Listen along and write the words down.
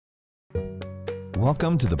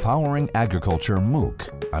Welcome to the Powering Agriculture Mooc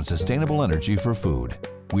on Sustainable Energy for Food.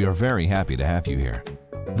 We are very happy to have you here.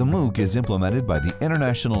 The Mooc is implemented by the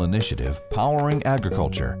international initiative Powering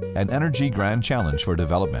Agriculture, an Energy Grand Challenge for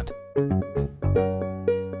Development.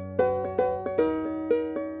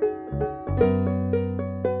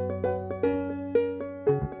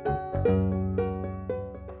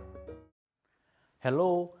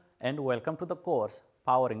 Hello and welcome to the course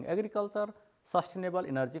Powering Agriculture, Sustainable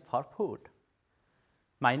Energy for Food.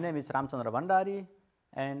 My name is Ramchandra Bhandari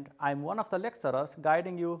and I am one of the lecturers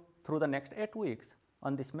guiding you through the next 8 weeks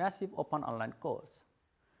on this massive open online course.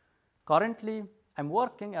 Currently, I am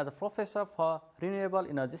working as a professor for Renewable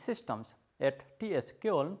Energy Systems at TH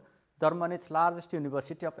Köln, Germany's largest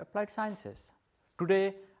university of applied sciences.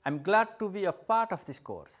 Today, I am glad to be a part of this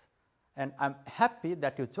course and I am happy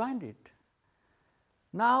that you joined it.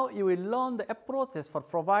 Now you will learn the approaches for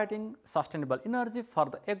providing sustainable energy for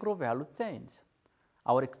the agro value chains.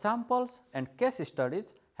 Our examples and case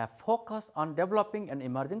studies have focused on developing and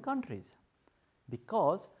emerging countries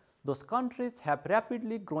because those countries have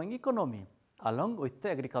rapidly growing economy along with the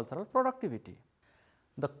agricultural productivity.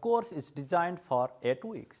 The course is designed for 8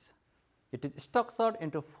 weeks. It is structured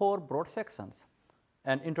into 4 broad sections: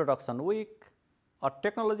 an introduction week, a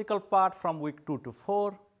technological part from week 2 to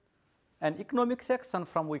 4, an economic section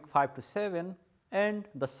from week 5 to 7, and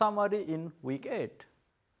the summary in week 8.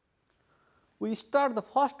 We start the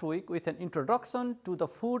first week with an introduction to the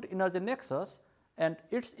food energy nexus and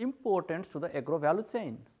its importance to the agro value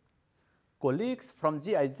chain. Colleagues from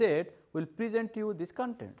GIZ will present you these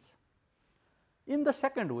contents. In the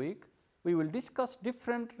second week, we will discuss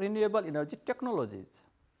different renewable energy technologies.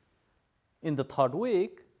 In the third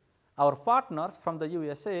week, our partners from the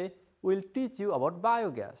USA will teach you about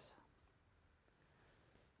biogas.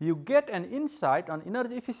 You get an insight on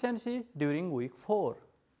energy efficiency during week 4.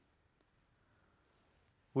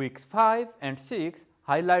 Weeks 5 and 6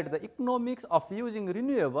 highlight the economics of using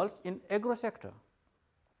renewables in agro sector.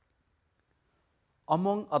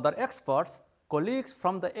 Among other experts, colleagues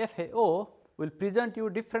from the FAO will present you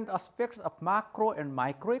different aspects of macro and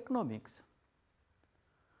microeconomics.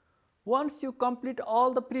 Once you complete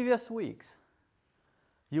all the previous weeks,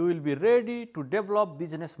 you will be ready to develop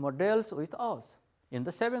business models with us in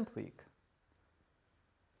the 7th week.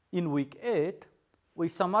 In week 8, we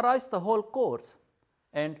summarize the whole course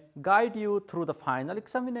and guide you through the final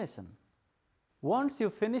examination. Once you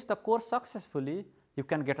finish the course successfully, you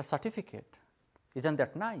can get a certificate. Isn't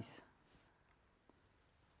that nice?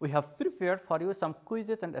 We have prepared for you some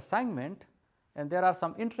quizzes and assignment, and there are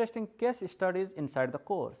some interesting case studies inside the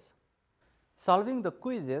course. Solving the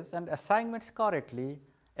quizzes and assignments correctly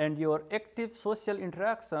and your active social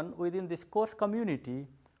interaction within this course community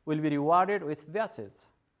will be rewarded with badges,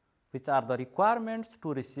 which are the requirements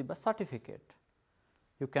to receive a certificate.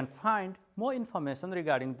 You can find more information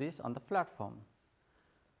regarding this on the platform.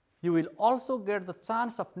 You will also get the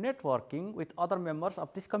chance of networking with other members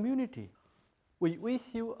of this community. We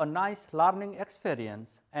wish you a nice learning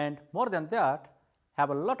experience and, more than that,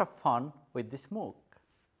 have a lot of fun with this Mooc.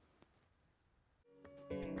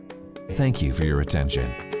 Thank you for your attention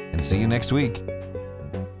and see you next week.